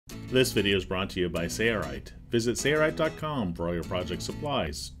This video is brought to you by Sailrite. Visit Sailrite.com for all your project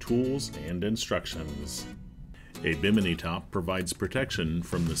supplies, tools, and instructions. A Bimini top provides protection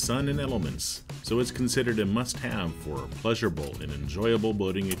from the sun and elements, so it's considered a must-have for a pleasurable and enjoyable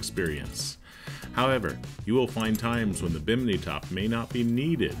boating experience. However, you will find times when the Bimini top may not be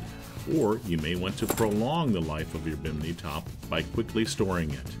needed, or you may want to prolong the life of your Bimini top by quickly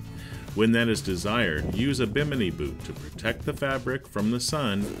storing it. When that is desired, use a Bimini boot to protect the fabric from the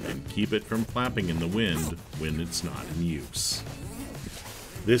sun and keep it from flapping in the wind when it's not in use.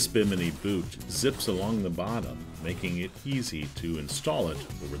 This Bimini boot zips along the bottom, making it easy to install it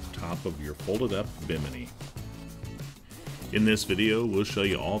over the top of your folded up Bimini. In this video, we'll show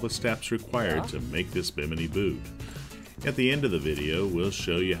you all the steps required to make this Bimini boot. At the end of the video, we'll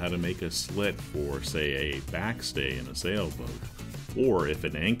show you how to make a slit for, say, a backstay in a sailboat, or if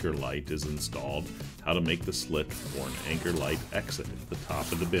an anchor light is installed, how to make the slit for an anchor light exit at the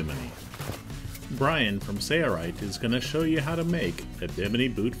top of the Bimini. Brian from Sailrite is going to show you how to make a Bimini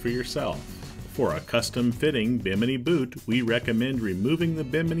boot for yourself. For a custom fitting Bimini boot, we recommend removing the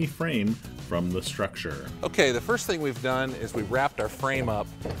Bimini frame from the structure. Okay, the first thing we've done is we wrapped our frame up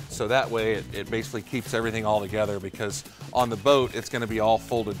so that way it basically keeps everything all together, because on the boat it's going to be all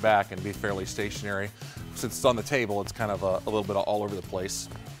folded back and be fairly stationary. Since it's on the table, it's kind of a little bit all over the place.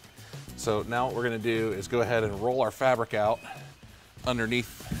 So now what we're going to do is go ahead and roll our fabric out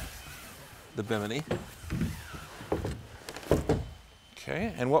underneath the Bimini.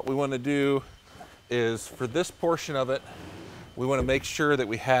 Okay, and what we want to do is, for this portion of it, we want to make sure that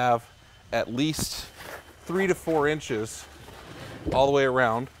we have at least 3 to 4 inches all the way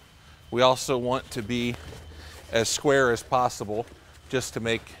around. We also want to be as square as possible, just to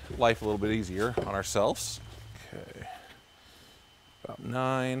make life a little bit easier on ourselves. Okay, about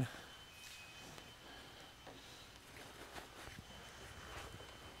 9.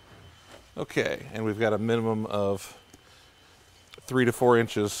 Okay, and we've got a minimum of 3 to 4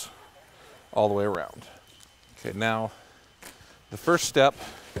 inches all the way around. Okay, now the first step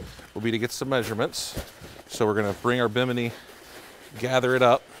will be to get some measurements. So we're going to bring our Bimini, gather it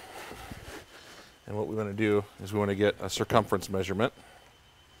up, and what we want to do is we want to get a circumference measurement.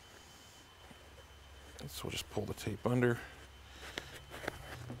 So we'll just pull the tape under,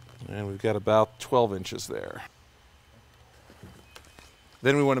 and we've got about 12 inches there.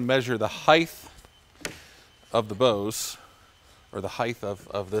 Then we want to measure the height of the bows, or the height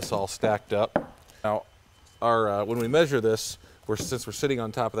of this all stacked up. Now, when we measure this, since we're sitting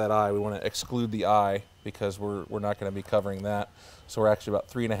on top of that eye, we want to exclude the eye because we're not going to be covering that. So we're actually about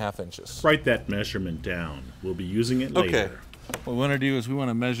 3.5 inches. Write that measurement down. We'll be using it later. Okay. What we want to do is we want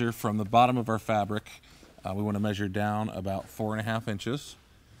to measure from the bottom of our fabric. We want to measure down about 4.5 inches.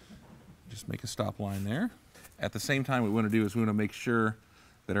 Just make a stop line there. At the same time, what we want to do is we want to make sure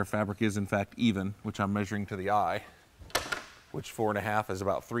that our fabric is in fact even, which I'm measuring to the eye, which 4.5 is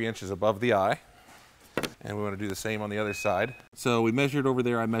about 3 inches above the eye. And we want to do the same on the other side. So we measured over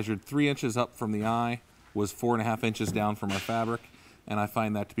there, I measured 3 inches up from the eye, was 4.5 inches down from our fabric, and I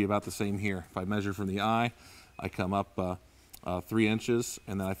find that to be about the same here. If I measure from the eye, I come up 3 inches,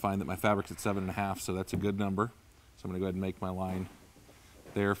 and then I find that my fabric's at 7.5, so that's a good number. So I'm going to go ahead and make my line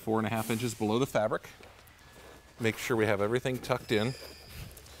there, 4.5 inches below the fabric. Make sure we have everything tucked in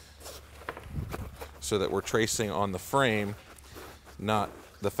so that we're tracing on the frame, not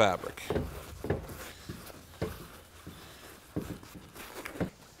the fabric.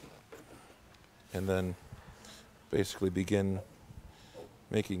 And then basically begin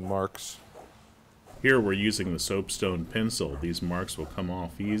making marks. Here we're using the soapstone pencil. These marks will come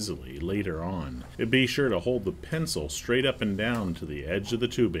off easily later on. And be sure to hold the pencil straight up and down to the edge of the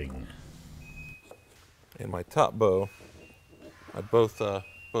tubing. In my top bow, both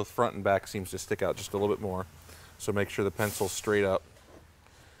front and back seems to stick out just a little bit more. So make sure the pencil's straight up.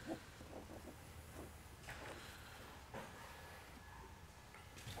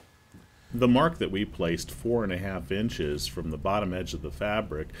 The mark that we placed 4.5 inches from the bottom edge of the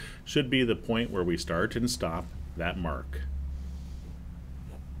fabric should be the point where we start and stop that mark.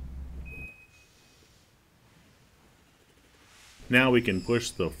 Now we can push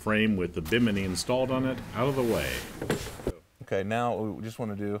the frame with the Bimini installed on it out of the way. Okay, now what we just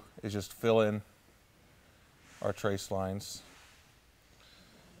want to do is just fill in our trace lines.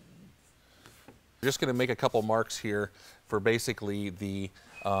 We're just going to make a couple marks here for basically the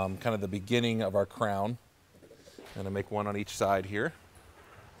kind of the beginning of our crown. I'm going to make one on each side here,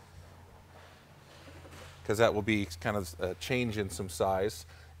 because that will be kind of a change in some size,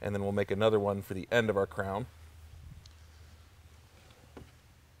 and then we'll make another one for the end of our crown.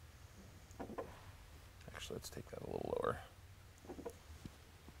 Actually, let's take that a little lower.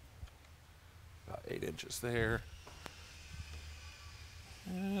 8 inches there.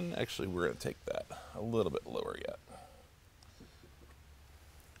 And actually, we're going to take that a little bit lower yet.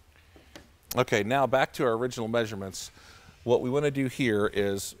 Okay, now back to our original measurements. What we want to do here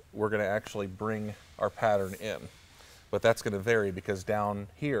is we're going to actually bring our pattern in. But that's going to vary because down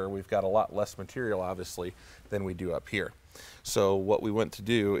here we've got a lot less material, obviously, than we do up here. So what we want to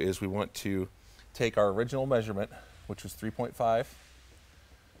do is we want to take our original measurement, which was 3.5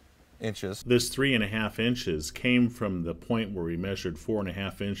 inches. This 3.5 inches came from the point where we measured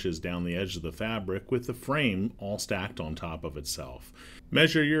 4.5 inches down the edge of the fabric with the frame all stacked on top of itself.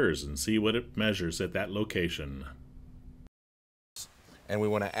 Measure yours and see what it measures at that location. And we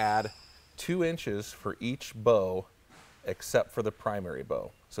want to add 2 inches for each bow except for the primary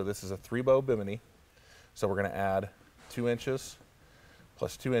bow. So this is a 3-bow Bimini. So we're going to add 2 inches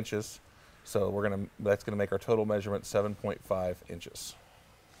plus 2 inches. So that's going to make our total measurement 7.5 inches.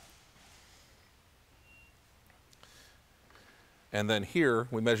 And then here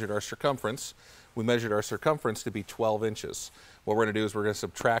we measured our circumference. We measured our circumference to be 12 inches. What we're going to do is we're going to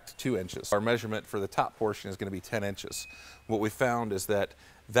subtract 2 inches. Our measurement for the top portion is going to be 10 inches. What we found is that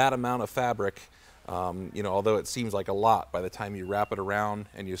that amount of fabric, you know, although it seems like a lot, by the time you wrap it around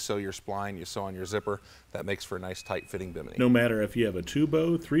and you sew your spline, you sew on your zipper, that makes for a nice tight fitting Bimini. No matter if you have a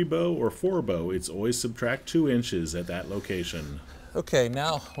 2-bow, 3-bow, or 4-bow, it's always subtract 2 inches at that location. Okay,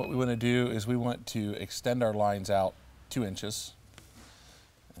 now what we want to do is we want to extend our lines out 2 inches.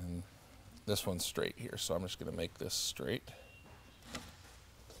 And this one's straight here, so I'm just going to make this straight.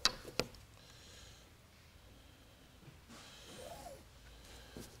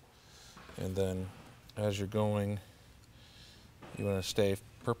 And then as you're going, you want to stay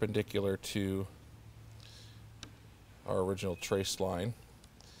perpendicular to our original trace line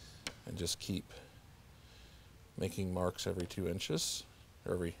and just keep making marks every 2 inches,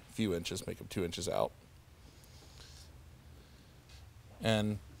 or every few inches, make them 2 inches out.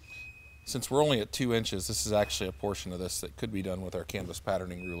 And since we're only at 2 inches, this is actually a portion of this that could be done with our canvas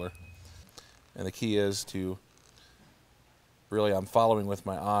patterning ruler. And the key is to really, I'm following with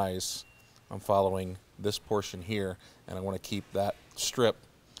my eyes. I'm following this portion here, and I want to keep that strip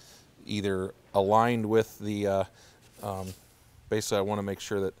either aligned with the, basically I want to make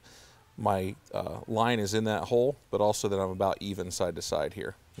sure that my line is in that hole, but also that I'm about even side to side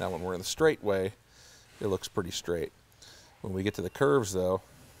here. Now when we're in the straight way, it looks pretty straight. When we get to the curves though,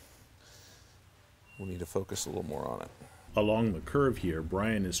 we need to focus a little more on it. Along the curve here,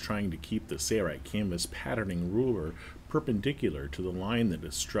 Brian is trying to keep the Sailrite canvas patterning ruler perpendicular to the line that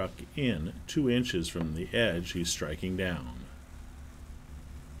is struck in 2 inches from the edge he's striking down.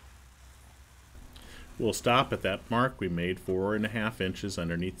 We'll stop at that mark we made 4.5 inches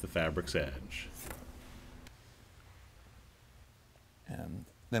underneath the fabric's edge. And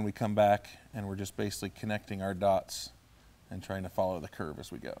then we come back and we're just basically connecting our dots and trying to follow the curve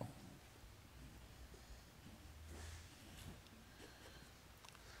as we go.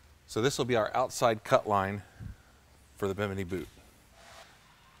 So this will be our outside cut line for the Bimini boot.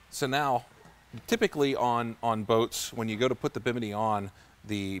 So now, typically on boats, when you go to put the Bimini on,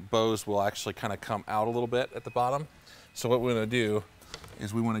 the bows will actually kind of come out a little bit at the bottom. So what we're going to do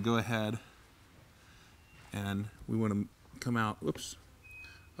is we want to go ahead and we want to come out, whoops,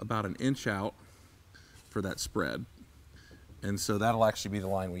 about 1 inch out for that spread. And so that'll actually be the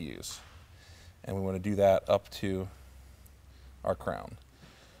line we use. And we want to do that up to our crown.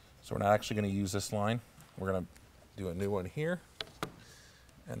 So we're not actually going to use this line. We're going to do a new one here.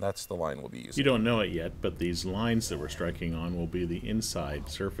 And that's the line we'll be using. You don't know it yet, but these lines that we're striking on will be the inside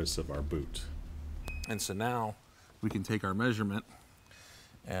surface of our boot. And so now we can take our measurement,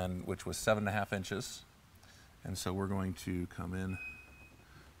 and which was 7.5 inches. And so we're going to come in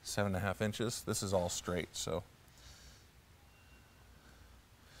 7.5 inches. This is all straight, so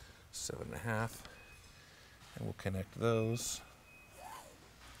 7.5, and we'll connect those.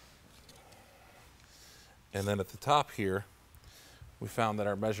 And then at the top here, we found that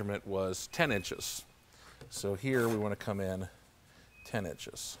our measurement was 10 inches. So here we want to come in 10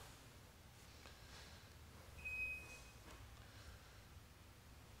 inches.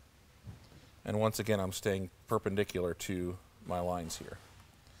 And once again, I'm staying perpendicular to my lines here.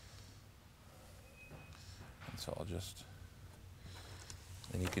 And so I'll just,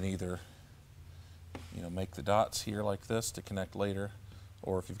 and you can either, you know, make the dots here like this to connect later,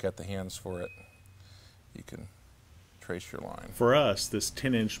 or if you've got the hands for it, you can trace your line. For us, this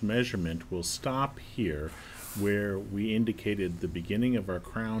 10-inch measurement will stop here where we indicated the beginning of our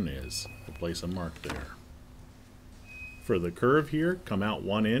crown is. We'll place a mark there. For the curve here, come out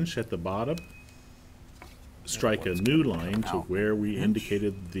 1 inch at the bottom, Strike a new line to where we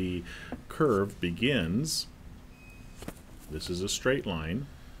indicated the curve begins. This is a straight line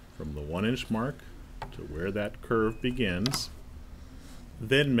from the 1 inch mark to where that curve begins.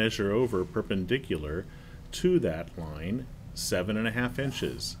 Then measure over perpendicular to that line 7.5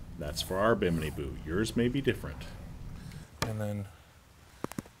 inches. That's for our Bimini boot. Yours may be different. And then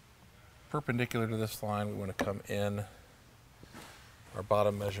perpendicular to this line, we want to come in. Our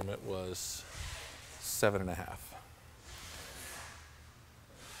bottom measurement was 7.5.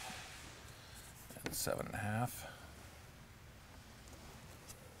 And 7.5.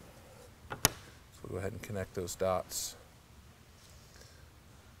 So we'll go ahead and connect those dots.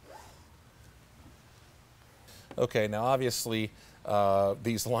 Okay, now obviously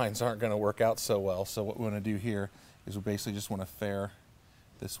these lines aren't going to work out so well, so what we want to do here is we basically just want to fair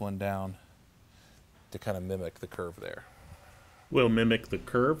this one down to kind of mimic the curve there. We'll mimic the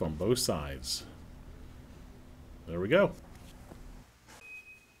curve on both sides. There we go.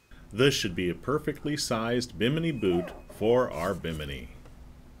 This should be a perfectly sized Bimini boot for our Bimini.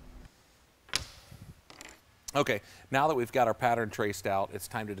 Okay, now that we've got our pattern traced out, it's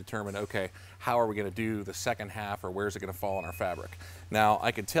time to determine, okay, how are we going to do the second half, or where's it going to fall on our fabric? Now,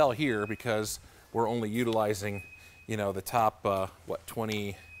 I can tell here, because we're only utilizing, you know, the top,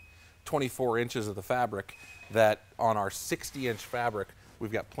 24 inches of the fabric, that on our 60-inch fabric,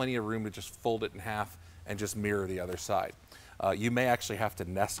 we've got plenty of room to just fold it in half and just mirror the other side. You may actually have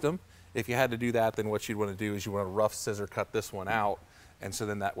to nest them. If you had to do that, then what you'd want to do is you want to rough scissor cut this one out, and so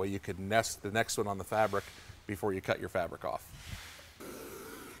then that way you could nest the next one on the fabric before you cut your fabric off.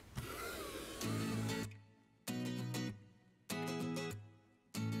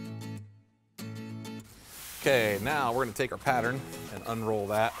 Okay, now we're going to take our pattern and unroll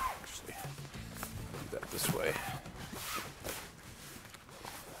that. Actually, do that this way.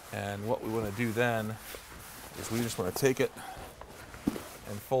 And what we want to do then is we just want to take it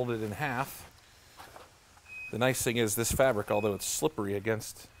and fold it in half. The nice thing is this fabric, although it's slippery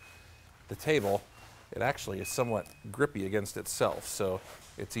against the table, it actually is somewhat grippy against itself, so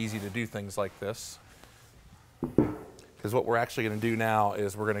it's easy to do things like this. Because what we're actually going to do now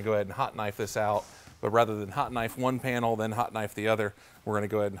is we're going to go ahead and hot knife this out, but rather than hot knife one panel, then hot knife the other, we're going to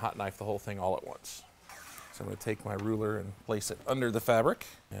go ahead and hot knife the whole thing all at once. So I'm going to take my ruler and place it under the fabric,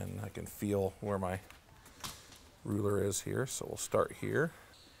 and I can feel where my ruler is here, so we'll start here.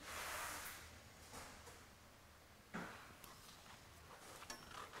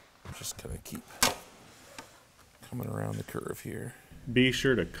 Just kind of keep coming around the curve here. Be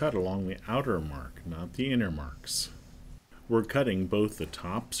sure to cut along the outer mark, not the inner marks. We're cutting both the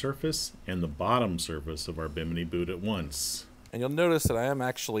top surface and the bottom surface of our Bimini boot at once. And you'll notice that I am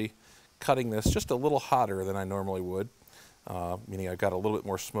actually cutting this just a little hotter than I normally would, meaning I've got a little bit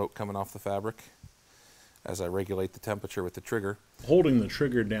more smoke coming off the fabric as I regulate the temperature with the trigger. Holding the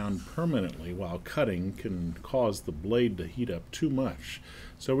trigger down permanently while cutting can cause the blade to heat up too much,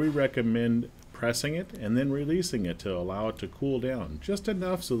 so we recommend pressing it and then releasing it to allow it to cool down, just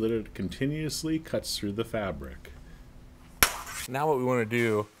enough so that it continuously cuts through the fabric. Now what we want to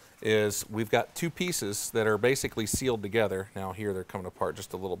do is we've got two pieces that are basically sealed together. Now here they're coming apart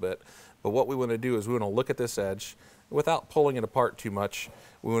just a little bit, but what we want to do is we want to look at this edge without pulling it apart too much.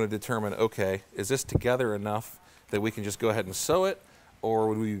 We want to determine, okay, is this together enough that we can just go ahead and sew it, or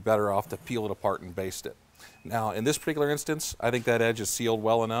would we be better off to peel it apart and baste it? Now in this particular instance, I think that edge is sealed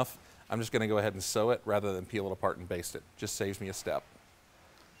well enough. I'm just going to go ahead and sew it rather than peel it apart and baste it. Just saves me a step.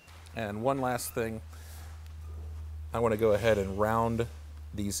 And one last thing, I want to go ahead and round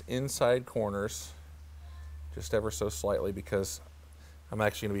these inside corners just ever so slightly, because I'm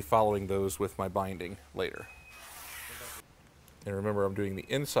actually going to be following those with my binding later. And remember, I'm doing the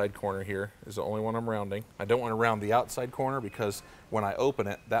inside corner here is the only one I'm rounding. I don't want to round the outside corner because when I open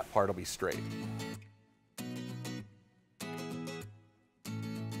it, that part will be straight.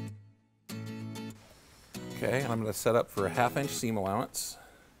 Okay, and I'm going to set up for a 1/2 inch seam allowance.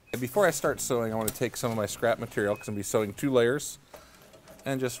 And before I start sewing, I want to take some of my scrap material, because I'm going to be sewing 2 layers,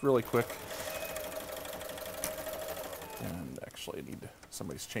 and just really quick. And actually,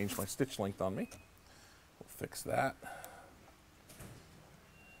 somebody's changed my stitch length on me. We'll fix that,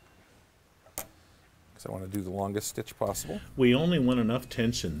 because I want to do the longest stitch possible. We only want enough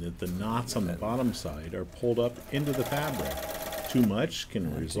tension that the knots on the bottom side are pulled up into the fabric. Too much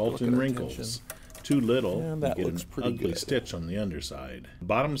can result in wrinkles. Too little, you get an ugly stitch on the underside. The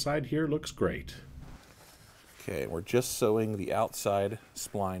bottom side here looks great. Okay, we're just sewing the outside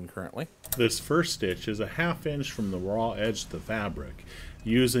spline currently. This first stitch is a 1/2 inch from the raw edge of the fabric.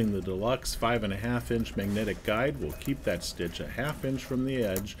 Using the deluxe 5.5 inch magnetic guide will keep that stitch a 1/2 inch from the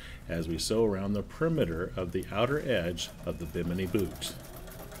edge as we sew around the perimeter of the outer edge of the Bimini boot.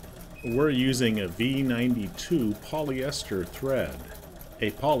 We're using a V92 polyester thread.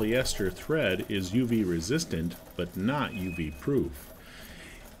 A polyester thread is UV resistant but not UV proof.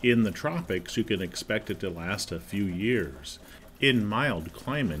 In the tropics, you can expect it to last a few years. In mild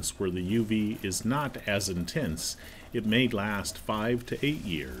climates where the UV is not as intense, it may last 5 to 8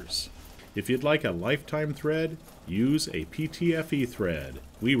 years. If you'd like a lifetime thread, use a PTFE thread.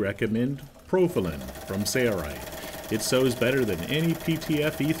 We recommend Profilin from Sailrite. It sews better than any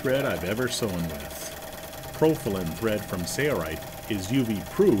PTFE thread I've ever sewn with. Profilin thread from Sailrite is UV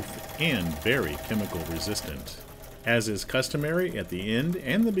proof and very chemical resistant. As is customary, at the end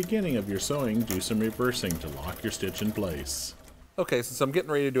and the beginning of your sewing, do some reversing to lock your stitch in place. Okay, since I'm getting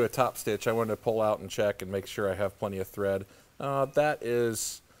ready to do a top stitch, I wanted to pull out and check and make sure I have plenty of thread. That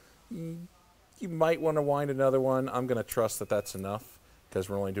is, you might want to wind another one. I'm going to trust that that's enough because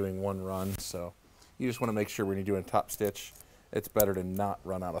we're only doing one run. So you just want to make sure when you're doing top stitch, it's better to not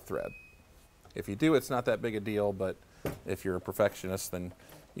run out of thread. If you do, it's not that big a deal, but if you're a perfectionist, then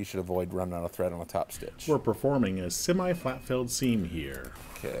you should avoid running out of thread on a top stitch. We're performing a semi-flat filled seam here.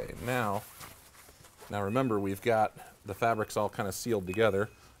 Okay, now remember we've got the fabrics all kind of sealed together.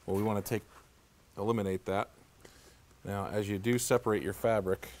 Well, we want to eliminate that. Now, as you do separate your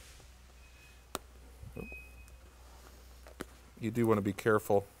fabric, you do want to be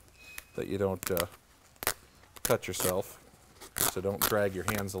careful that you don't cut yourself. So don't drag your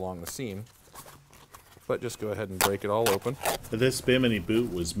hands along the seam. But just go ahead and break it all open. This Bimini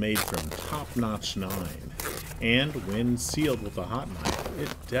boot was made from top-notch 9, and when sealed with a hot knife,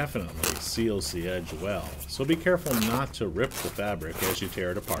 it definitely seals the edge well. So be careful not to rip the fabric as you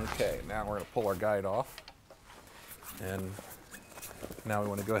tear it apart. Okay, now we're going to pull our guide off, and now we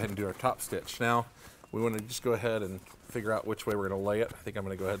want to go ahead and do our top stitch. Now we want to just go ahead and figure out which way we're going to lay it. I think I'm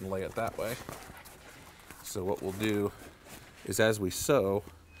going to go ahead and lay it that way. So what we'll do is as we sew,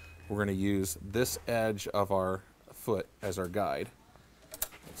 we're going to use this edge of our foot as our guide.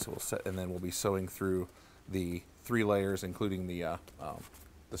 So we'll set, and then we'll be sewing through the 3 layers, including the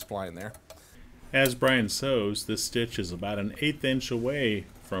spline there. As Brian sews, this stitch is about an 1/8 inch away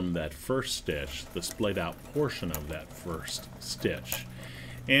from that first stitch, the splayed out portion of that first stitch.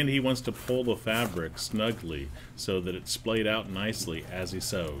 And he wants to pull the fabric snugly so that it's splayed out nicely as he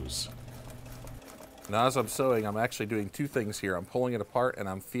sews. Now as I'm sewing, I'm actually doing 2 things here. I'm pulling it apart and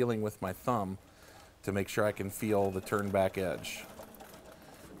I'm feeling with my thumb to make sure I can feel the turned back edge.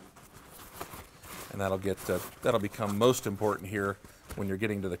 And that'll become most important here when you're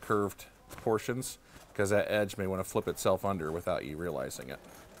getting to the curved portions, because that edge may want to flip itself under without you realizing it.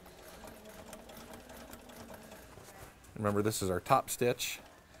 Remember, this is our top stitch.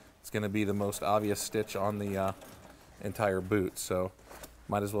 It's going to be the most obvious stitch on the entire boot, so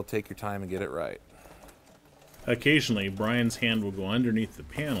might as well take your time and get it right. Occasionally, Brian's hand will go underneath the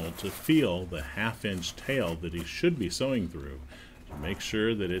panel to feel the 1/2 inch tail that he should be sewing through, to make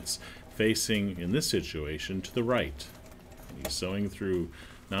sure that it's facing, in this situation, to the right. He's sewing through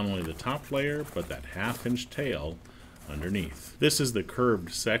not only the top layer, but that 1/2 inch tail underneath. This is the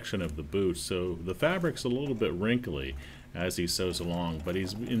curved section of the boot, so the fabric's a little bit wrinkly as he sews along, but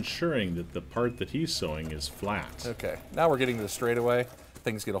he's ensuring that the part that he's sewing is flat. Okay, now we're getting to the straightaway.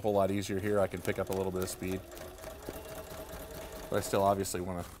 Things get a whole lot easier here. I can pick up a little bit of speed. But I still obviously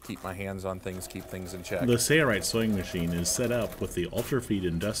want to keep my hands on things, keep things in check. The Sailrite sewing machine is set up with the UltraFeed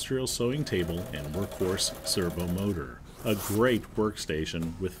industrial sewing table and workhorse servo motor. A great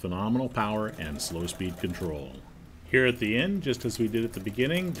workstation with phenomenal power and slow speed control. Here at the end, just as we did at the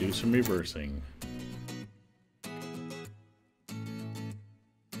beginning, do some reversing.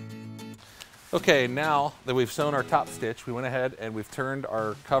 Okay, now that we've sewn our top stitch, we went ahead and we've turned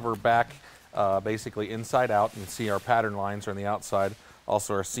our cover back basically inside out. You can see our pattern lines are on the outside.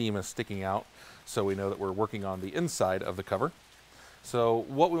 Also our seam is sticking out, so we know that we're working on the inside of the cover. So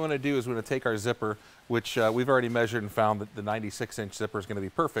what we want to do is we want to take our zipper, which we've already measured and found that the 96-inch zipper is going to be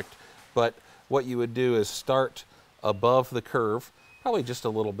perfect. But what you would do is start above the curve, probably just a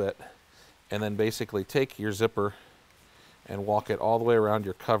little bit, and then basically take your zipper and walk it all the way around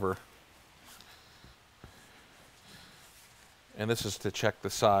your cover. And this is to check the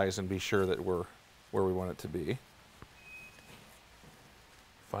size and be sure that we're where we want it to be.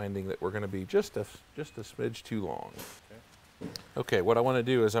 Finding that we're going to be just a smidge too long. Okay, what I want to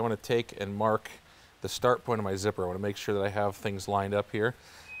do is I want to take and mark the start point of my zipper. I want to make sure that I have things lined up here,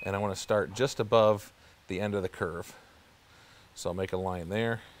 and I want to start just above the end of the curve. So I'll make a line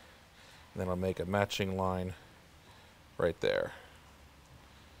there, and then I'll make a matching line right there.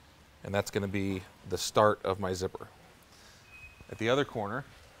 And that's going to be the start of my zipper. At the other corner,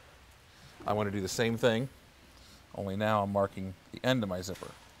 I want to do the same thing, only now I'm marking the end of my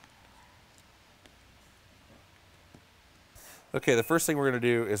zipper. Okay, the first thing we're going to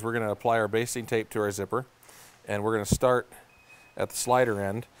do is we're going to apply our basting tape to our zipper, and we're going to start at the slider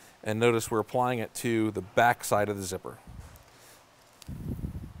end, and notice we're applying it to the back side of the zipper.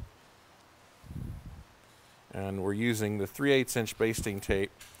 And we're using the 3/8 inch basting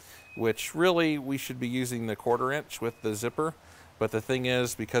tape, which really we should be using the 1/4 inch with the zipper, but the thing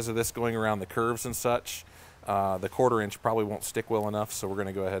is, because of this going around the curves and such, the 1/4 inch probably won't stick well enough, so we're going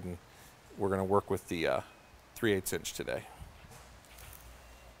to go ahead and we're going to work with the 3/8 inch today.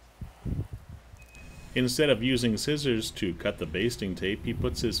 Instead of using scissors to cut the basting tape, he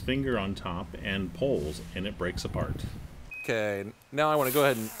puts his finger on top and pulls, and it breaks apart. Okay, now I want to go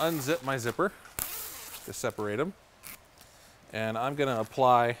ahead and unzip my zipper to separate them. And I'm going to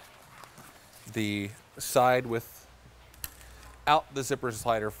apply the side without the zipper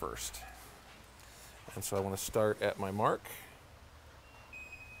slider first. And so I want to start at my mark.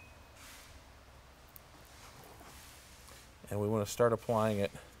 And we want to start applying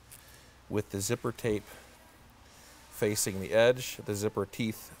it with the zipper tape facing the edge, the zipper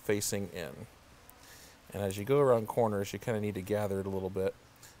teeth facing in. And as you go around corners, you kind of need to gather it a little bit.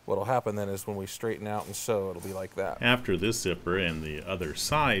 What'll happen then is when we straighten out and sew, it'll be like that. After this zipper and the other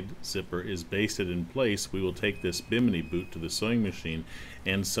side zipper is basted in place, we will take this Bimini boot to the sewing machine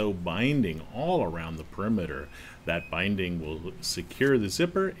and sew binding all around the perimeter. That binding will secure the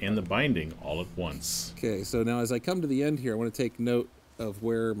zipper and the binding all at once. Okay, so now as I come to the end here, I want to take note of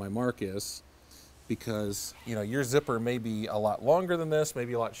where my mark is, because you know your zipper may be a lot longer than this,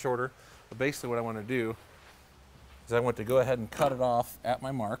 maybe a lot shorter, but basically what I want to do is I want to go ahead and cut it off at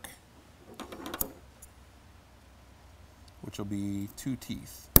my mark, which will be 2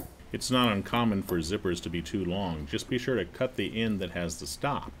 teeth. It's not uncommon for zippers to be too long. Just be sure to cut the end that has the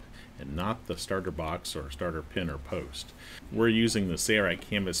stop and not the starter box or starter pin or post. We're using the Sailrite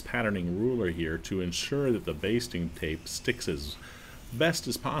canvas patterning ruler here to ensure that the basting tape sticks as best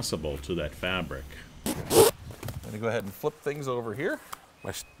as possible to that fabric. I'm going to go ahead and flip things over here.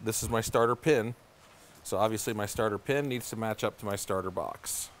 This is my starter pin, so obviously my starter pin needs to match up to my starter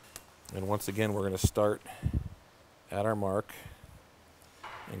box. And once again, we're going to start at our mark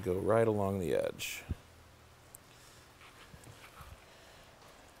and go right along the edge.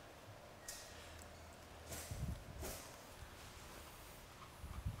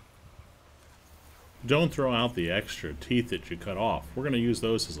 Don't throw out the extra teeth that you cut off. We're going to use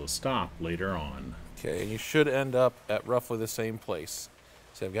those as a stop later on. Okay, and you should end up at roughly the same place.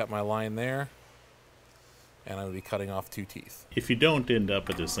 So I've got my line there, and I'm going to be cutting off 2 teeth. If you don't end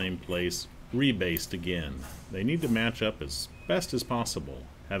up at the same place, rebaste again. They need to match up as best as possible.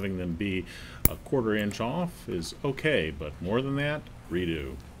 Having them be a 1/4 inch off is okay, but more than that,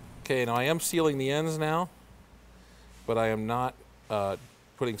 redo. Okay, now I am sealing the ends now, but I am not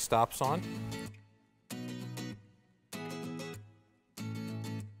putting stops on.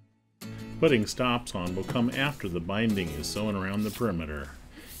 Putting stops on will come after the binding is sewn around the perimeter.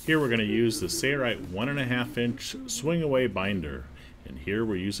 Here we're going to use the Sailrite 1.5 inch swing away binder, and here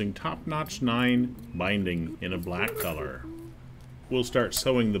we're using top notch 9 binding in a black color. We'll start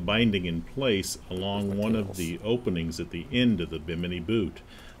sewing the binding in place along one of the openings at the end of the Bimini boot.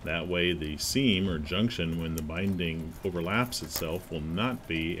 That way the seam or junction when the binding overlaps itself will not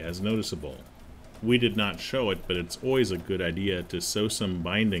be as noticeable. We did not show it, but it's always a good idea to sew some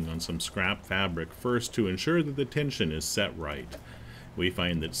binding on some scrap fabric first to ensure that the tension is set right. We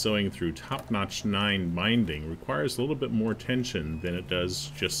find that sewing through top-notch 9 binding requires a little bit more tension than it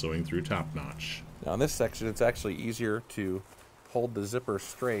does just sewing through top-notch. Now in this section, it's actually easier to hold the zipper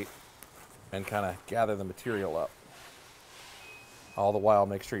straight and kind of gather the material up. All the while,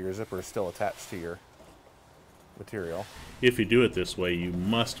 make sure your zipper is still attached to your material. If you do it this way, you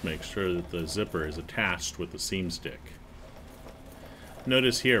must make sure that the zipper is attached with the seam stick.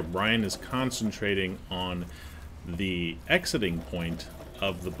 Notice here, Brian is concentrating on the exiting point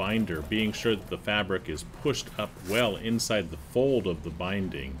of the binder, being sure that the fabric is pushed up well inside the fold of the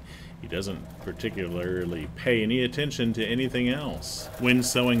binding. He doesn't particularly pay any attention to anything else. When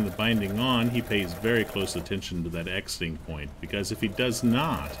sewing the binding on, he pays very close attention to that exiting point, because if he does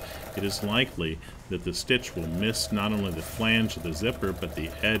not, it is likely that the stitch will miss not only the flange of the zipper, but the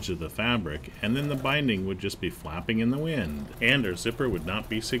edge of the fabric, and then the binding would just be flapping in the wind, and our zipper would not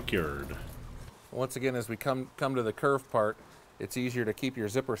be secured. Once again, as we come to the curve part, it's easier to keep your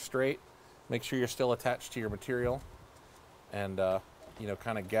zipper straight, Make sure you're still attached to your material, and you know,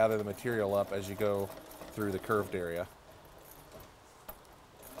 kind of gather the material up as you go through the curved area.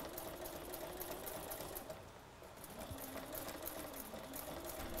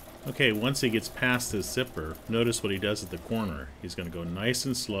 Okay, once he gets past his zipper, notice what he does at the corner. He's going to go nice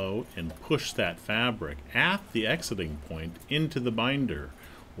and slow and push that fabric at the exiting point into the binder,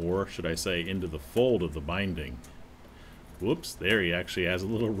 or should I say into the fold of the binding. Whoops, there he actually has a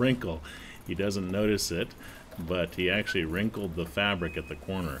little wrinkle. He doesn't notice it, but he actually wrinkled the fabric at the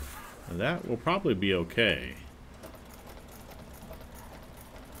corner. And that will probably be okay.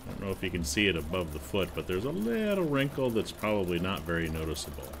 I don't know if you can see it above the foot, but there's a little wrinkle that's probably not very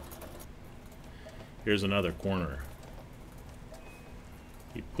noticeable. Here's another corner.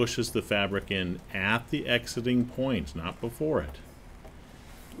 He pushes the fabric in at the exiting point, not before it.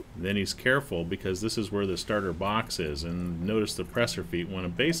 Then he's careful because this is where the starter box is, and notice the presser feet want to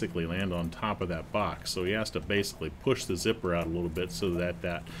basically land on top of that box. So he has to basically push the zipper out a little bit so that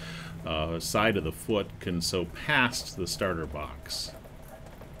that side of the foot can sew past the starter box.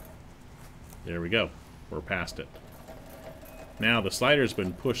 There we go. We're past it. Now the slider's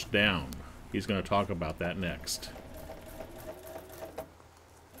been pushed down. He's going to talk about that next.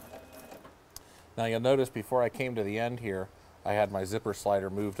 Now you'll notice before I came to the end here, I had my zipper slider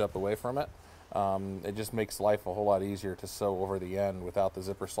moved up away from it. It just makes life a whole lot easier to sew over the end without the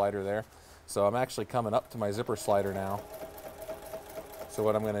zipper slider there. So I'm actually coming up to my zipper slider now. So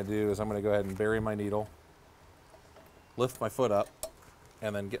what I'm going to do is I'm going to go ahead and bury my needle, lift my foot up,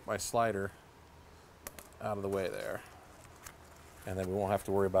 and then get my slider out of the way there. And then we won't have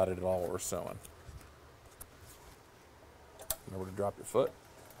to worry about it at all while we're sewing. Remember to drop your foot,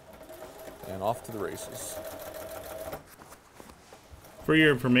 and off to the races. For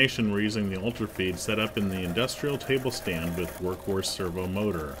your information, we're using the Ultrafeed set up in the industrial table stand with workhorse servo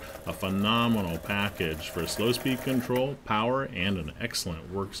motor, a phenomenal package for slow speed control, power, and an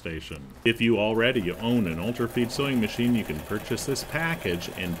excellent workstation. If you already own an Ultrafeed sewing machine, you can purchase this package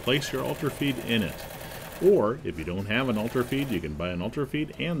and place your Ultrafeed in it. Or, if you don't have an Ultrafeed, you can buy an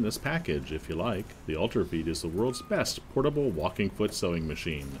Ultrafeed and this package if you like. The Ultrafeed is the world's best portable walking foot sewing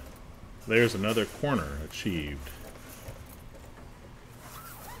machine. There's another corner achieved.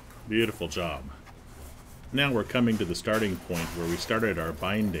 Beautiful job. Now we're coming to the starting point where we started our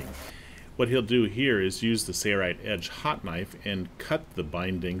binding. What he'll do here is use the Sailrite edge hot knife and cut the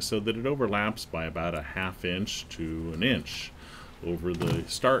binding so that it overlaps by about a ½ inch to an inch over the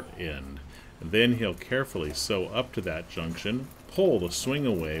start end. Then he'll carefully sew up to that junction, pull the swing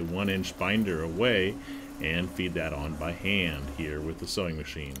away 1-inch binder away, and feed that on by hand here with the sewing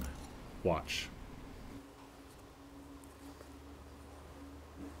machine. Watch.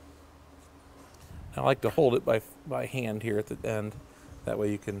 I like to hold it by hand here at the end. That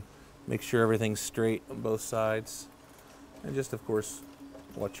way you can make sure everything's straight on both sides. And just, of course,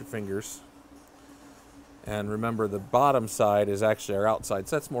 watch your fingers. And remember, the bottom side is actually our outside,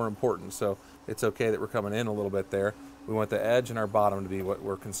 so that's more important. So it's okay that we're coming in a little bit there. We want the edge and our bottom to be what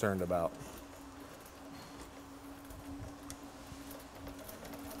we're concerned about.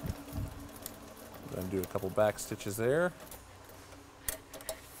 Then do a couple back stitches there.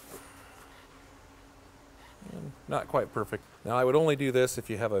 And not quite perfect. Now I would only do this if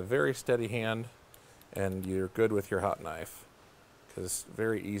you have a very steady hand and you're good with your hot knife, because it's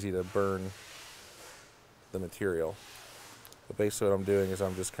very easy to burn the material. But basically what I'm doing is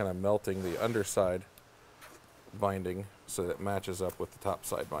I'm just kind of melting the underside binding so that it matches up with the top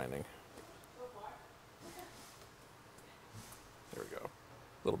side binding. There we go.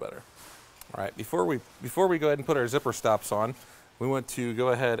 A little better. All right, before we go ahead and put our zipper stops on, we want to go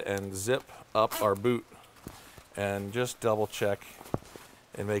ahead and zip up our boot and just double check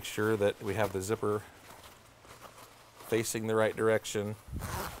and make sure that we have the zipper facing the right direction,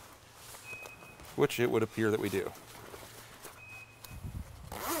 which it would appear that we do.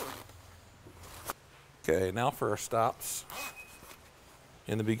 Okay, now for our stops.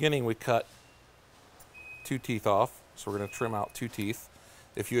 In the beginning we cut 2 teeth off, so we're going to trim out 2 teeth.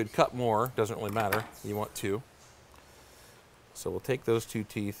 If you had cut more, doesn't really matter, you want 2. So we'll take those 2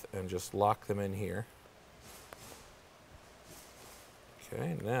 teeth and just lock them in here.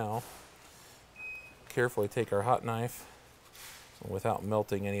 Okay, now carefully take our hot knife without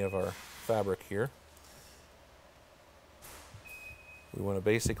melting any of our fabric here. We want to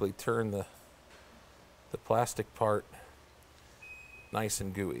basically turn the plastic part nice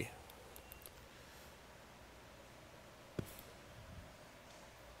and gooey.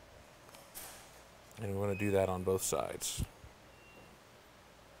 And we want to do that on both sides.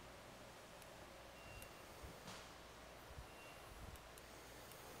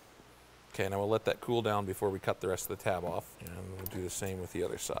 Okay, now we'll let that cool down before we cut the rest of the tab off, and we'll do the same with the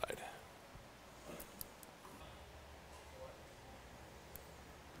other side.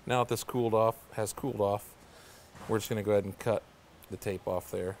 Now that this has cooled off, we're just going to go ahead and cut the tape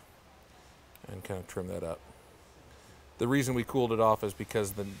off there and kind of trim that up. The reason we cooled it off is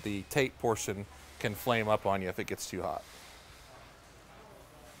because the tape portion can flame up on you if it gets too hot.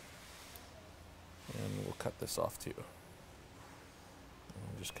 And we'll cut this off too.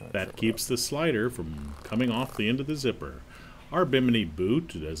 Just kind of that keeps the slider from coming off the end of the zipper. Our Bimini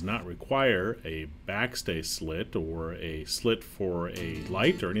boot does not require a backstay slit or a slit for a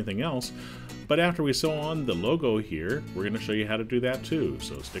light or anything else, but after we sew on the logo here, we're going to show you how to do that too,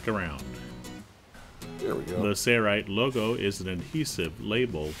 so stick around. There we go. The Sailrite logo is an adhesive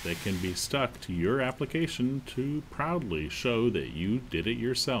label that can be stuck to your application to proudly show that you did it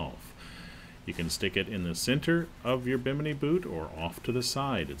yourself. You can stick it in the center of your Bimini boot or off to the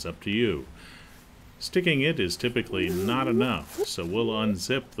side. It's up to you. Sticking it is typically not enough, so we'll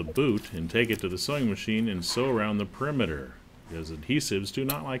unzip the boot and take it to the sewing machine and sew around the perimeter, because adhesives do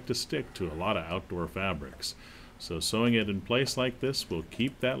not like to stick to a lot of outdoor fabrics. So sewing it in place like this will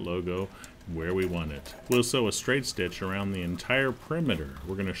keep that logo where we want it. We'll sew a straight stitch around the entire perimeter.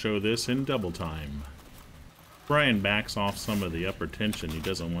 We're going to show this in double time. Brian backs off some of the upper tension. He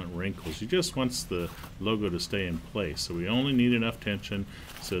doesn't want wrinkles. He just wants the logo to stay in place. So we only need enough tension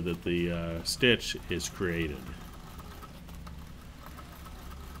so that the stitch is created.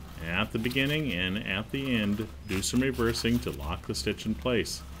 At the beginning and at the end, do some reversing to lock the stitch in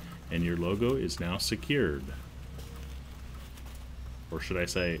place. And your logo is now secured. Or should I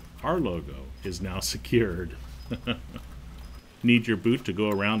say, our logo is now secured. Need your boot to go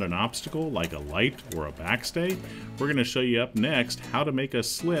around an obstacle like a light or a backstay? We're going to show you up next how to make a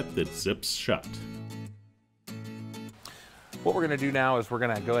slit that zips shut. What we're going to do now is we're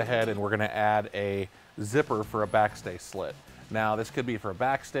going to go ahead and we're going to add a zipper for a backstay slit. Now this could be for a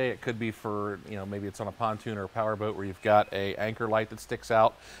backstay, it could be for, maybe it's on a pontoon or a powerboat where you've got a anchor light that sticks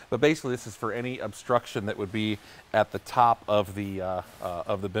out. But basically this is for any obstruction that would be at the top of the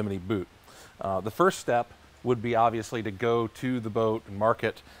Bimini boot. The first step would be obviously to go to the boat and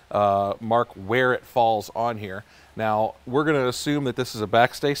mark where it falls on here. Now we're going to assume that this is a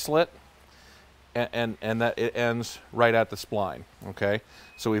backstay slit and that it ends right at the spline. Okay,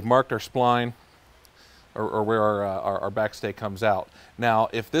 so we've marked our spline or where our backstay comes out. Now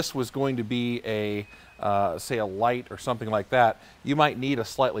if this was going to be a say a light or something like that, you might need a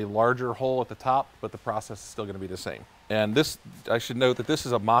slightly larger hole at the top, but the process is still going to be the same. And this, I should note that this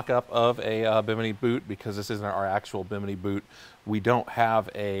is a mock-up of a Bimini boot because this isn't our actual Bimini boot. We don't have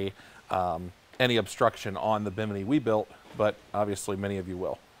any obstruction on the Bimini we built, but obviously many of you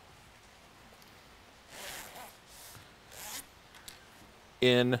will.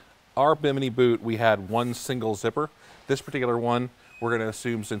 In our Bimini boot, we had one single zipper. This particular one, we're going to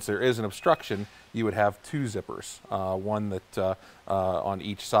assume since there is an obstruction, you would have two zippers, one that on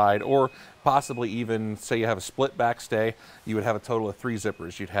each side, or possibly even, say you have a split backstay, you would have a total of 3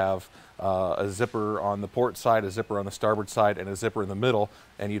 zippers. You'd have a zipper on the port side, a zipper on the starboard side, and a zipper in the middle,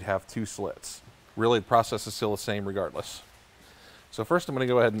 and you'd have 2 slits. Really, the process is still the same regardless. So first I'm going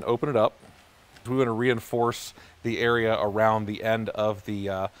to go ahead and open it up. We want to reinforce the area around the end of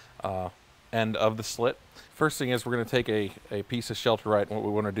the slit. First thing is we're going to take a piece of Sailrite, and what we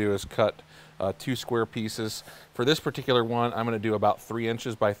want to do is cut 2 square pieces. For this particular one, I'm going to do about 3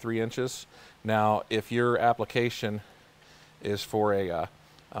 inches by 3 inches. Now, if your application is for a,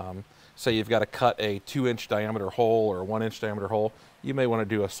 say you've got to cut a 2-inch diameter hole or a 1-inch diameter hole, you may want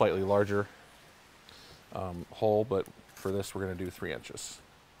to do a slightly larger hole, but for this we're going to do 3 inches.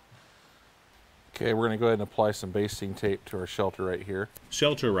 Okay, we're going to go ahead and apply some basting tape to our Sailrite here.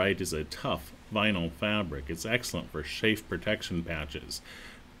 Sailrite is a tough vinyl fabric. It's excellent for chafe protection patches.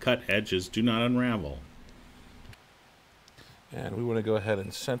 Cut edges do not unravel. And we want to go ahead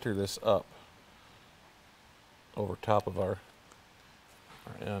and center this up over top of our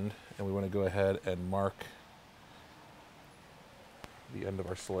end, and we want to go ahead and mark the end of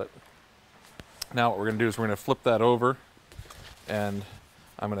our slit. Now what we're going to do is we're going to flip that over, and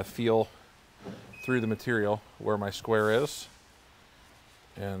I'm going to feel through the material where my square is,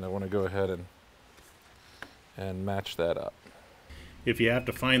 and I want to go ahead and match that up. If you have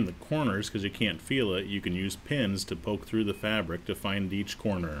to find the corners because you can't feel it, you can use pins to poke through the fabric to find each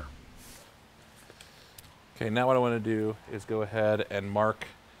corner. Okay, now what I want to do is go ahead and mark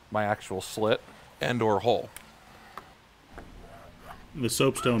my actual slit and or hole. The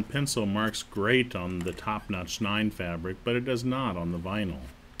soapstone pencil marks great on the Top Notch 9 fabric, but it does not on the vinyl.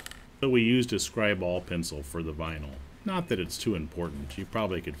 So we used a scribe ball pencil for the vinyl. Not that it's too important. You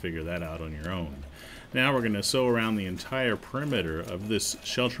probably could figure that out on your own. Now we're going to sew around the entire perimeter of this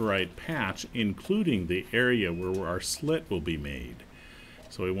Sailrite patch, including the area where our slit will be made.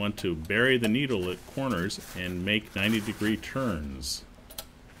 So we want to bury the needle at corners and make 90-degree turns.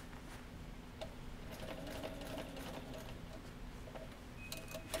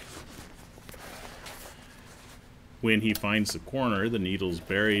 When he finds the corner, the needle's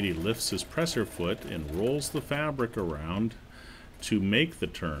buried, he lifts his presser foot and rolls the fabric around to make the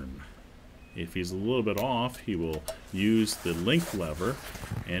turn. If he's a little bit off, he will use the length lever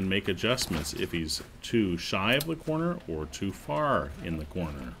and make adjustments if he's too shy of the corner or too far in the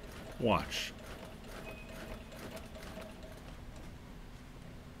corner. Watch.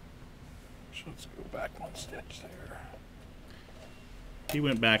 So let's go back one stitch there. He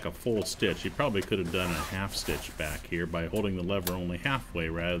went back a full stitch. He probably could have done a half stitch back here by holding the lever only halfway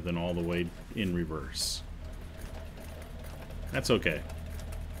rather than all the way in reverse. That's okay.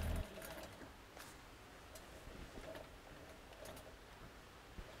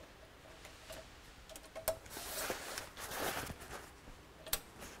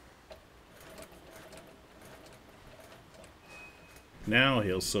 Now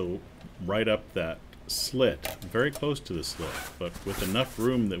he'll sew right up that slit, very close to the slit, but with enough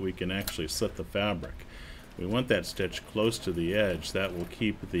room that we can actually slit the fabric. We want that stitch close to the edge. That will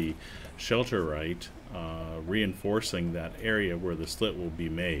keep the Sailrite reinforcing that area where the slit will be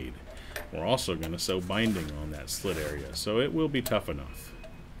made. We're also going to sew binding on that slit area, so it will be tough enough.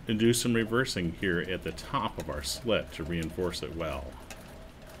 And do some reversing here at the top of our slit to reinforce it well.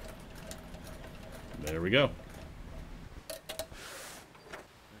 There we go.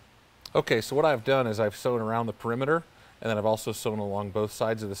 Okay, so what I've done is I've sewn around the perimeter, and then I've also sewn along both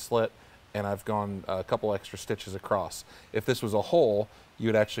sides of the slit, and I've gone a couple extra stitches across. If this was a hole, you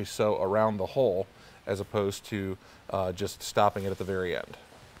would actually sew around the hole as opposed to just stopping it at the very end.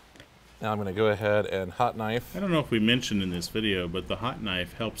 Now I'm going to go ahead and hot knife. I don't know if we mentioned in this video, but the hot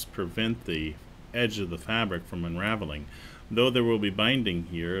knife helps prevent the edge of the fabric from unraveling. Though there will be binding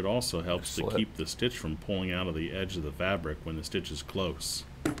here, it also helps to keep the stitch from pulling out of the edge of the fabric when the stitch is close.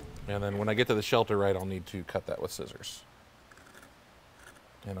 And then when I get to the Sailrite, I'll need to cut that with scissors.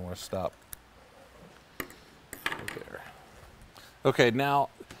 And I want to stop right there. Okay, now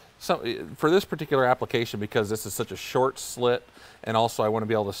for this particular application, because this is such a short slit, and also I want to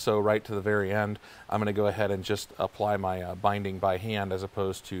be able to sew right to the very end, I'm going to go ahead and just apply my binding by hand as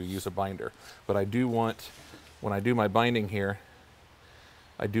opposed to use a binder. But I do want, when I do my binding here,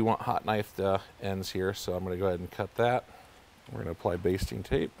 I do want hot knife ends here, so I'm going to go ahead and cut that. We're going to apply basting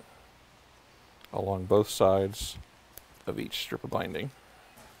tape along both sides of each strip of binding.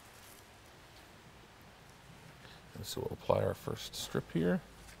 And so we'll apply our first strip here.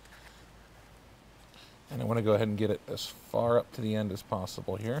 And I want to go ahead and get it as far up to the end as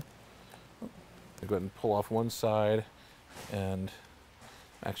possible here. I'll go ahead and pull off one side, and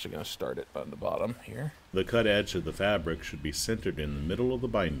I'm actually going to start it on the bottom here. The cut edge of the fabric should be centered in the middle of the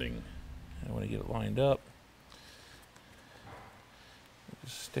binding. I want to get it lined up.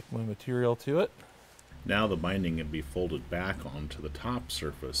 Just stick my material to it. Now the binding can be folded back onto the top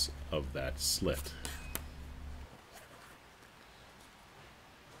surface of that slit.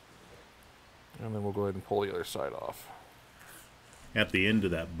 And then we'll go ahead and pull the other side off. At the end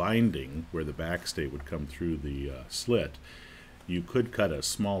of that binding, where the backstay would come through the slit, you could cut a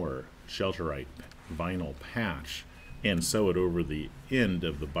smaller Sailrite vinyl patch and sew it over the end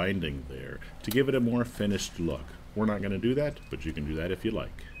of the binding there to give it a more finished look. We're not going to do that, but you can do that if you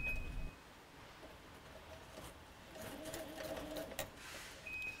like.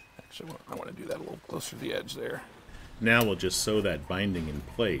 Actually, I want to do that a little closer to the edge there. Now we'll just sew that binding in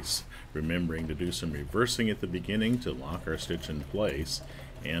place, remembering to do some reversing at the beginning to lock our stitch in place,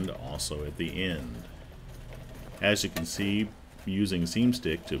 and also at the end. As you can see, using seam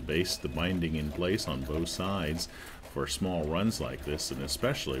stick to baste the binding in place on both sides for small runs like this, and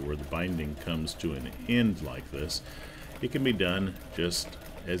especially where the binding comes to an end like this, it can be done just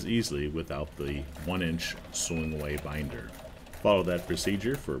as easily without the 1-inch sewing away binder. Follow that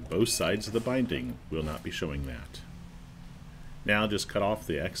procedure for both sides of the binding. We'll not be showing that. Now just cut off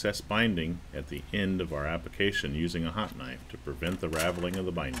the excess binding at the end of our application using a hot knife to prevent the raveling of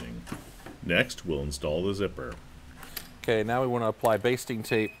the binding. Next, we'll install the zipper. Okay, now we want to apply basting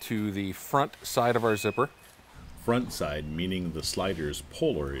tape to the front side of our zipper. Front side meaning the slider's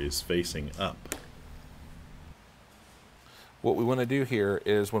puller is facing up. What we want to do here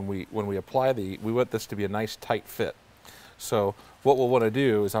is when we apply we want this to be a nice tight fit. So what we'll want to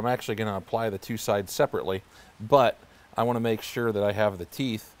do is I'm actually going to apply the two sides separately, but I want to make sure that I have the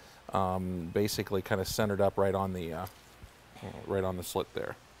teeth basically kind of centered up right on the slit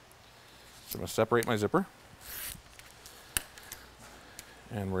there. So I'm going to separate my zipper,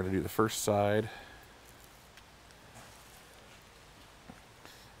 and we're going to do the first side.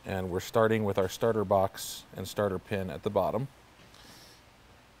 And we're starting with our starter box and starter pin at the bottom.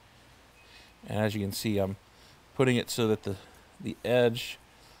 And as you can see, I'm putting it so that the edge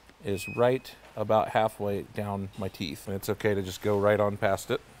is right about halfway down my teeth. And it's okay to just go right on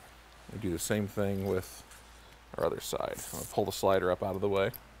past it. We do the same thing with our other side. I'll pull the slider up out of the way.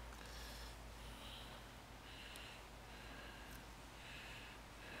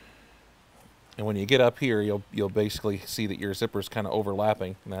 And when you get up here, you'll basically see that your zipper is kind of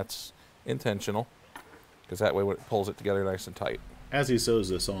overlapping, and that's intentional, because that way it pulls it together nice and tight. As he sews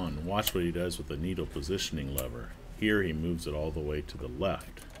this on, watch what he does with the needle positioning lever. Here he moves it all the way to the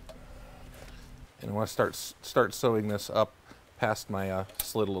left. And I want to start sewing this up past my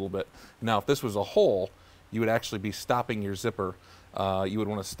slit a little bit. Now, if this was a hole, you would actually be stopping your zipper. You would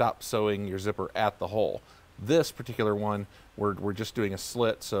want to stop sewing your zipper at the hole. This particular one, we're just doing a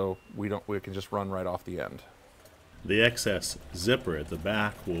slit, so we can just run right off the end. The excess zipper at the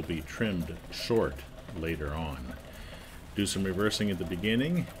back will be trimmed short later on. Do some reversing at the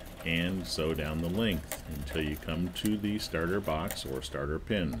beginning and sew down the length until you come to the starter box or starter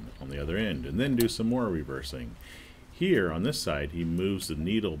pin on the other end, and then do some more reversing. Here on this side, he moves the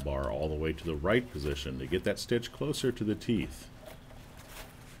needle bar all the way to the right position to get that stitch closer to the teeth.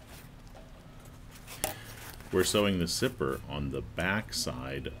 We're sewing the zipper on the back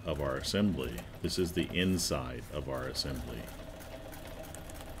side of our assembly. This is the inside of our assembly.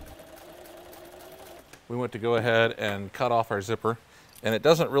 We want to go ahead and cut off our zipper, and it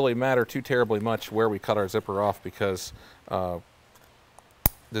doesn't really matter too terribly much where we cut our zipper off, because the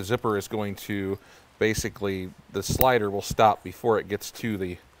zipper is going to basically, the slider will stop before it gets to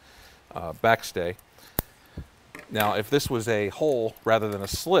the backstay. Now, if this was a hole rather than a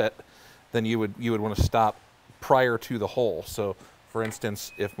slit, then you would want to stop prior to the hole. So for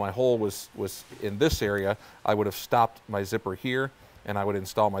instance, if my hole was in this area, I would have stopped my zipper here, and I would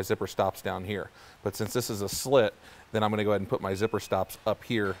install my zipper stops down here. But since this is a slit, then I'm going to go ahead and put my zipper stops up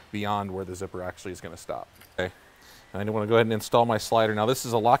here beyond where the zipper actually is going to stop. Okay. I want to go ahead and install my slider. Now, this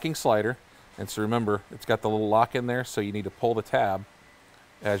is a locking slider, and so remember, it's got the little lock in there, so you need to pull the tab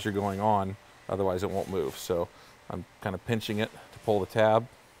as you're going on, otherwise it won't move. So I'm kind of pinching it to pull the tab,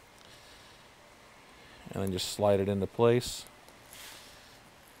 and then just slide it into place.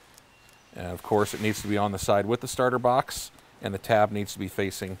 And of course, it needs to be on the side with the starter box, and the tab needs to be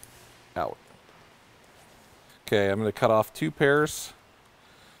facing out. Okay, I'm going to cut off 2 pairs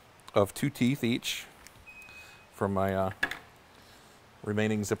of 2 teeth each from my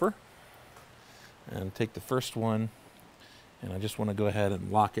remaining zipper, and take the first one, and I just want to go ahead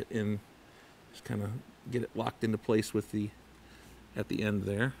and lock it in, just kind of get it locked into place with at the end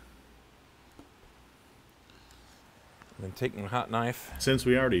there. And then take my hot knife. Since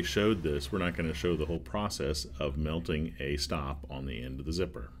we already showed this, we're not going to show the whole process of melting a stop on the end of the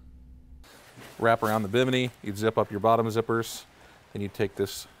zipper. Wrap around the bimini, you'd zip up your bottom zippers, then you'd take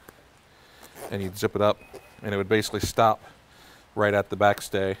this and you'd zip it up, and it would basically stop right at the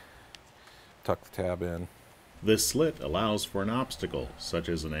backstay. Tuck the tab in. This slit allows for an obstacle, such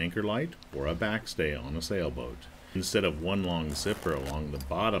as an anchor light or a backstay on a sailboat. Instead of one long zipper along the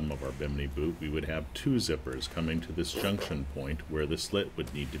bottom of our Bimini boot, we would have 2 zippers coming to this junction point where the slit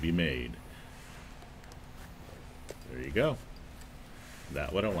would need to be made. There you go.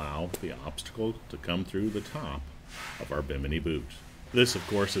 That would allow the obstacle to come through the top of our Bimini boot. This, of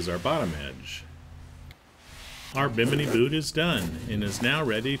course, is our bottom edge. Our Bimini boot is done and is now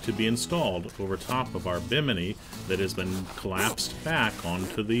ready to be installed over top of our Bimini that has been collapsed back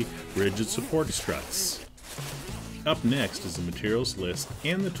onto the rigid support struts. Up next is the materials list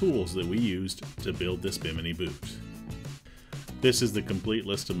and the tools that we used to build this Bimini boot. This is the complete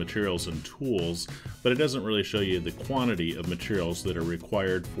list of materials and tools, but it doesn't really show you the quantity of materials that are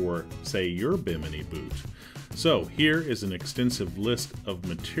required for, say, your Bimini boot. So here is an extensive list of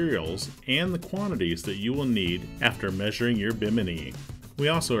materials and the quantities that you will need after measuring your Bimini. We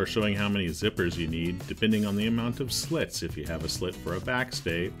also are showing how many zippers you need depending on the amount of slits, if you have a slit for a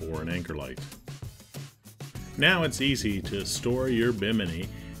backstay or an anchor light. Now it's easy to store your Bimini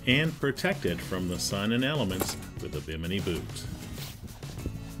and protect it from the sun and elements with a Bimini boot.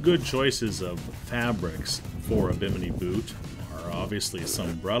 Good choices of fabrics for a Bimini boot are obviously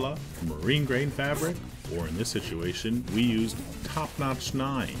Sunbrella, marine grain fabric, or in this situation we used Top Notch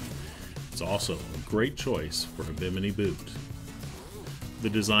 9. It's also a great choice for a Bimini boot. The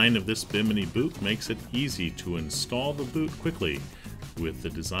design of this Bimini boot makes it easy to install the boot quickly. with the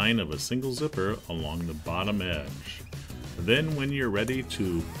design of a single zipper along the bottom edge. Then when you're ready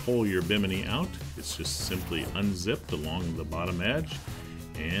to pull your Bimini out, it's just simply unzipped along the bottom edge,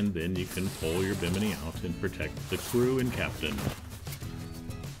 and then you can pull your Bimini out and protect the crew and captain.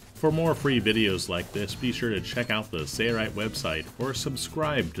 For more free videos like this, be sure to check out the Sailrite website or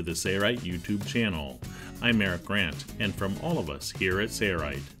subscribe to the Sailrite YouTube channel. I'm Eric Grant, and from all of us here at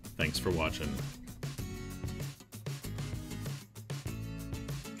Sailrite, thanks for watching.